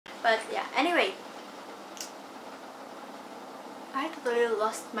But yeah, anyway, I totally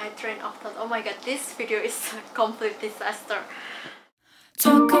lost my train of thought. Oh my god, this video is a complete disaster.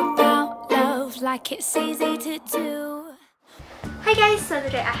 Talk about love like it's easy to do. Hi guys, so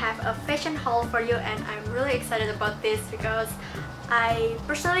today I have a fashion haul for you and I'm really excited about this because I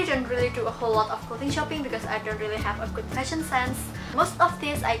personally don't really do a whole lot of clothing shopping because I don't really have a good fashion sense. Most of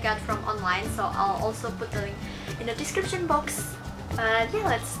this I got from online, so I'll also put the link in the description box. But yeah,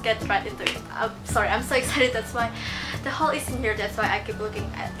 let's get right into it. Sorry, I'm so excited, that's why the haul is in here, that's why I keep looking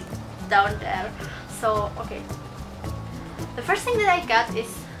at down there. So, okay. The first thing that I got is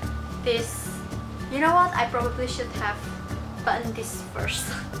this. You know what? I probably should have buttoned this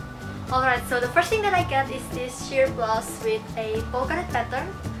first. Alright, so the first thing that I got is this sheer blouse with a polka dot pattern,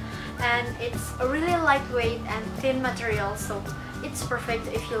 and it's a really lightweight and thin material, so it's perfect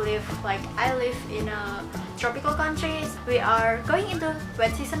if you live like I live in a tropical country. We are going into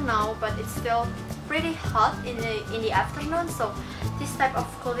wet season now, but it's still pretty hot in the afternoon, so this type of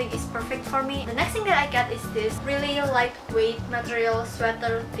clothing is perfect for me. The next thing that I got is this really lightweight material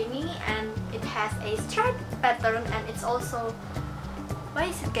sweater thingy, and it has a striped pattern, and it's also, why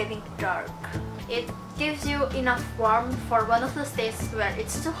is it getting dark? It gives you enough warmth for one of those days where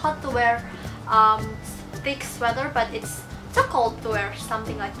it's too hot to wear thick sweater, but it's too cold to wear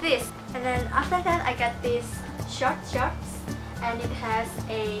something like this. And then after that I got these short shorts, and it has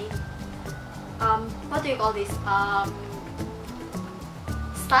a what do you call this,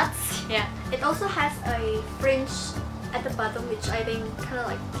 studs. Yeah, it also has a fringe at the bottom, which I think kind of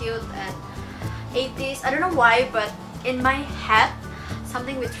like cute and 80s. I don't know why, but in my head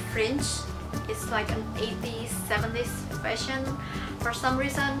something with fringe is like an 80s 70s fashion for some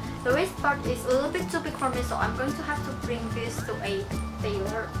reason. The waist part is a little bit too big for me, so I'm going to have to bring this to a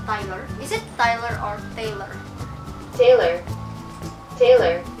tailor. Tyler? Is it Tyler or Taylor? Taylor.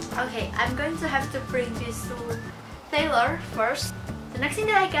 Taylor. Okay, I'm going to have to bring this to Taylor first. The next thing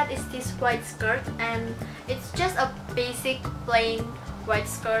that I got is this white skirt, and it's just a basic plain white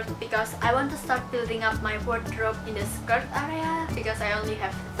skirt because I want to start building up my wardrobe in the skirt area because I only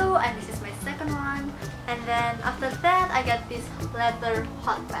have two and this is my second one. And then after that I got these leather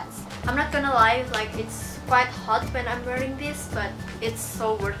hot pants. I'm not gonna lie, like it's quite hot when I'm wearing this, but it's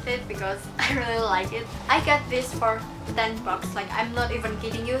so worth it because I really like it. I got this for 10 bucks, like I'm not even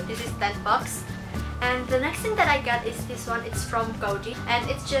kidding you, this is 10 bucks. And the next thing that I got is this one. It's from Gaudi, and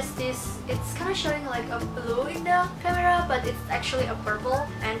it's just this, it's kind of showing like a blue in the camera, but it's actually a purple,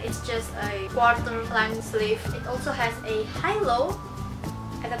 and it's just a quarter length sleeve. It also has a high-low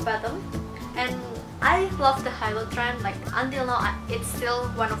at the bottom, and I love the high-low trend. Like until now it's still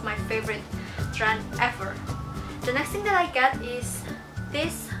one of my favorite trend ever. The next thing that I got is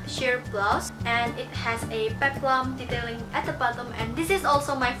this sheer blouse, and it has a peplum detailing at the bottom, and this is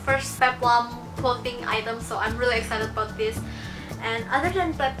also my first peplum clothing item, so I'm really excited about this. And other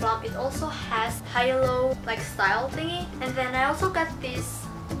than peplum, it also has high-low like style thingy. And then I also got this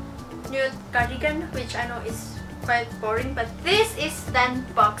nude cardigan, which I know is quite boring, but this is 10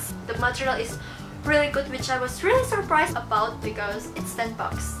 bucks. The material is really good, which I was really surprised about because it's 10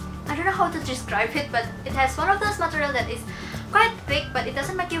 bucks. I don't know how to describe it, but it has one of those material that is quite thick, but it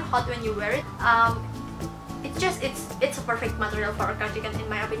doesn't make you hot when you wear it. It's a perfect material for a cardigan in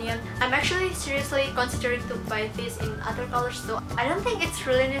my opinion. I'm actually seriously considering to buy this in other colors, so I don't think it's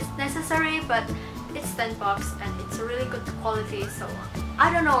really necessary, but it's 10 bucks and it's a really good quality, so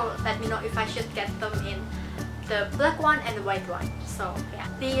I don't know, let me know if I should get them in the black one and the white one. So yeah.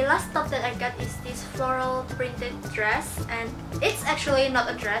 The last top that I got is this floral printed dress, and it's actually not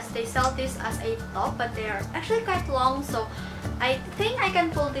a dress. They sell this as a top, but they are actually quite long, so I think I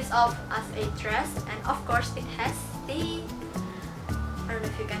can pull this off as a dress. And of course it has the, I don't know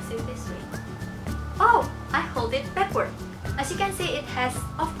if you can see this way. Oh, I hold it backward. As you can see, it has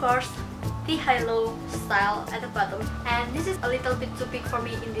of course the high-low style at the bottom, and this is a little bit too big for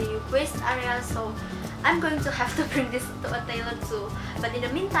me in the waist area, so I'm going to have to bring this to a tailor too. But in the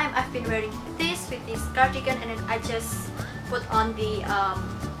meantime, I've been wearing this with this cardigan, and then I just put on the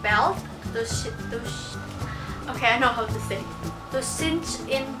belt to okay, I know how to say, to cinch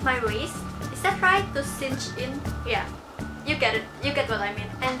in my waist. Is that right? To cinch in? Yeah, you get it, you get what I mean.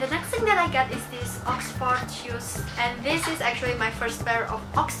 And the next thing that I got is these Oxford shoes, and this is actually my first pair of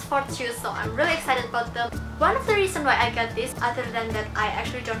Oxford shoes, so I'm really excited about them. One of the reasons why I got this, other than that I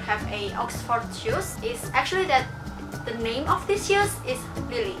actually don't have a Oxford shoes, is actually that the name of these shoes is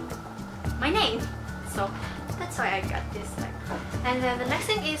Lily, my name, so that's why I got this. And then the next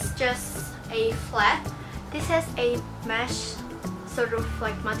thing is just a flat. This has a mesh sort of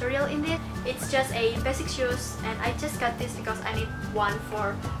like material in it. It's just a basic shoes, and I just got this because I need one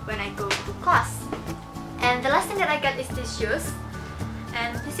for when I go to class. And the last thing that I got is these shoes,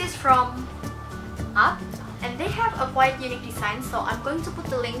 and this is from Up, and they have a quite unique design, so I'm going to put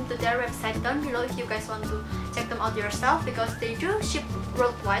the link to their website down below if you guys want to check them out yourself, because they do ship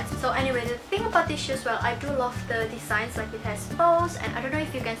worldwide. So anyway, the thing about these shoes, well, I do love the designs, like it has Faux, and I don't know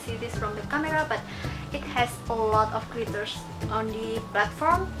if you can see this from the camera, but it has a lot of glitters on the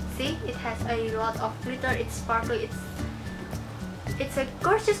platform. See, it has a lot of glitter, it's sparkly, it's a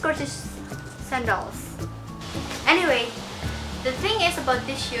gorgeous sandals. Anyway, the thing is about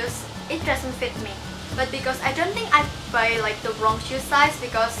these shoes, it doesn't fit me, but because I don't think I buy like the wrong shoe size,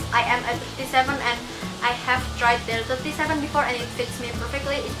 because I am at 37 and I have tried their 37 before and it fits me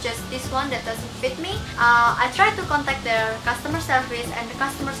perfectly. It's just this one that doesn't fit me. I tried to contact their customer service, and the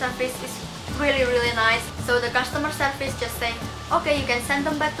customer service is really nice. So the customer service just say, okay, you can send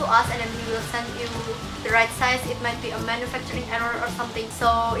them back to us and then we will send you the right size. It might be a manufacturing error or something.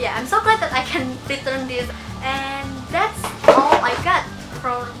 So yeah, I'm so glad that I can return this. And that's all I got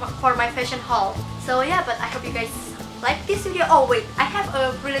for my fashion haul. So yeah, but I hope you guys like this video. Oh wait, I have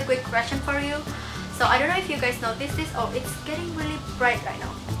a really quick question for you. So I don't know if you guys noticed this. Oh, it's getting really bright right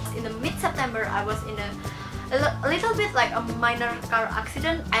now. In the mid-September, I was in a little bit like a minor car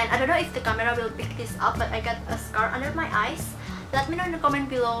accident, and I don't know if the camera will pick this up, but I got a scar under my eyes. Let me know in the comment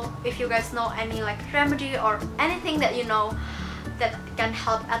below if you guys know any like remedy or anything that you know that can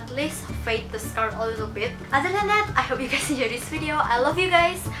help at least fade the scar a little bit. Other than that, I hope you guys enjoyed this video. I love you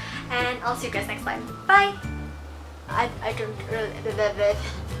guys, and I'll see you guys next time. Bye! I don't really...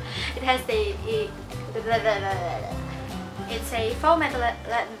 It has the... It's a faux metal...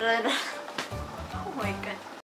 Oh my god.